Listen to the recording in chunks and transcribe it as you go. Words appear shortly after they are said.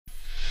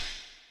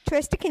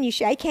Trista, can you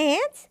shake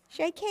hands?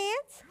 Shake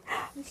hands?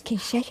 Can you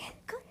shake hands?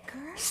 Good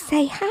girl.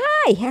 Say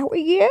hi. How are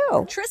you?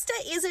 Trista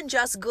isn't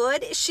just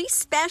good, she's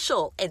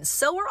special, and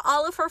so are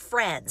all of her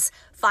friends.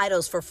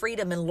 Fidos for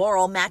Freedom in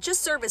Laurel matches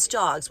service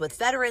dogs with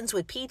veterans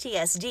with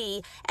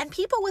PTSD and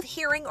people with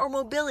hearing or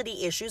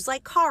mobility issues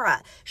like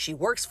Cara. She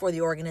works for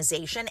the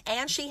organization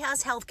and she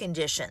has health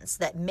conditions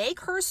that make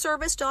her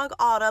service dog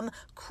Autumn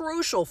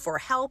crucial for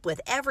help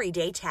with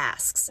everyday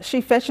tasks. She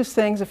fetches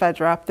things if I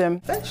drop them.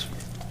 Fetch,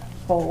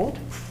 hold.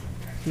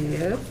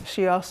 Yeah.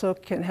 She also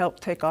can help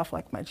take off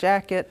like my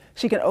jacket.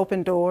 She can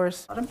open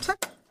doors.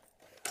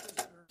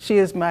 She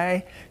is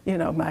my,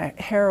 my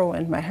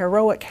heroine, my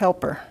heroic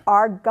helper.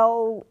 Our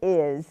goal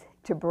is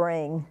to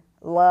bring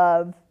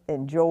love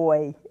and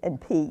joy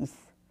and peace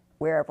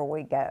wherever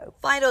we go.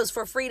 Fidos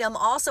for Freedom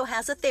also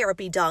has a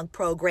therapy dog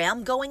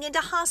program going into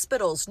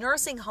hospitals,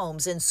 nursing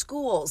homes, and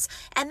schools.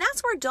 And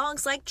that's where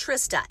dogs like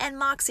Trista and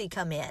Moxie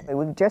come in.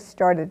 We've just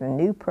started a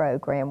new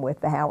program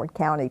with the Howard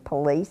County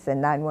Police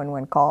and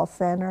 911 call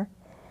center.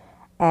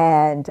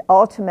 And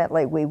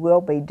ultimately, we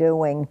will be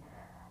doing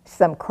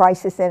some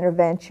crisis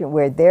intervention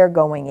where they're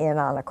going in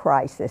on a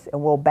crisis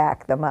and we'll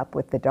back them up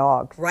with the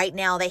dogs. Right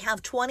now they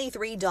have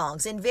 23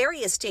 dogs in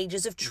various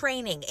stages of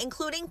training,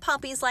 including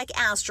puppies like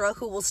Astra,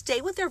 who will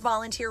stay with their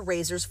volunteer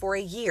raisers for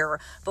a year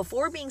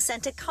before being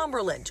sent to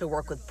Cumberland to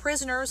work with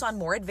prisoners on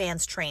more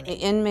advanced training.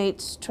 The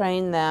inmates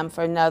train them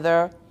for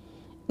another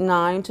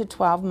 9 to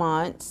 12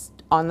 months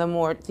on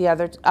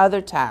the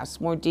other tasks,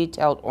 more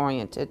detailed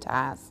oriented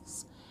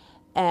tasks.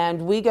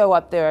 And we go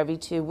up there every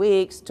 2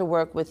 weeks to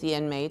work with the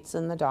inmates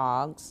and the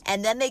dogs.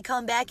 And then they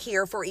come back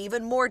here for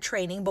even more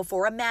training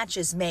before a match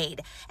is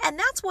made. And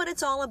that's what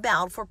it's all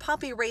about for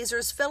puppy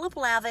raisers Philip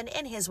Lavin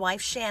and his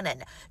wife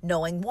Shannon,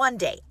 knowing one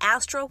day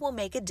Astra will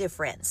make a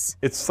difference.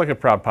 It's like a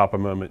proud papa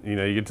moment.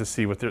 You get to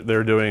see what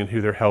they're doing and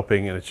who they're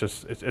helping, and it's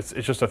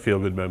just a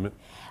feel-good moment.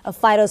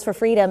 Fidos for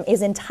Freedom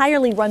is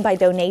entirely run by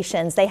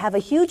donations. They have a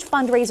huge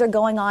fundraiser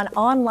going on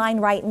online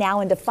right now,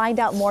 and to find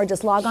out more,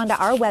 just log on to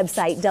our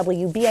website,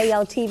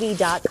 WBAL-TV.com.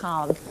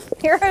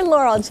 Here in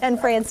Laurel, Jen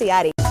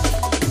Franciotti.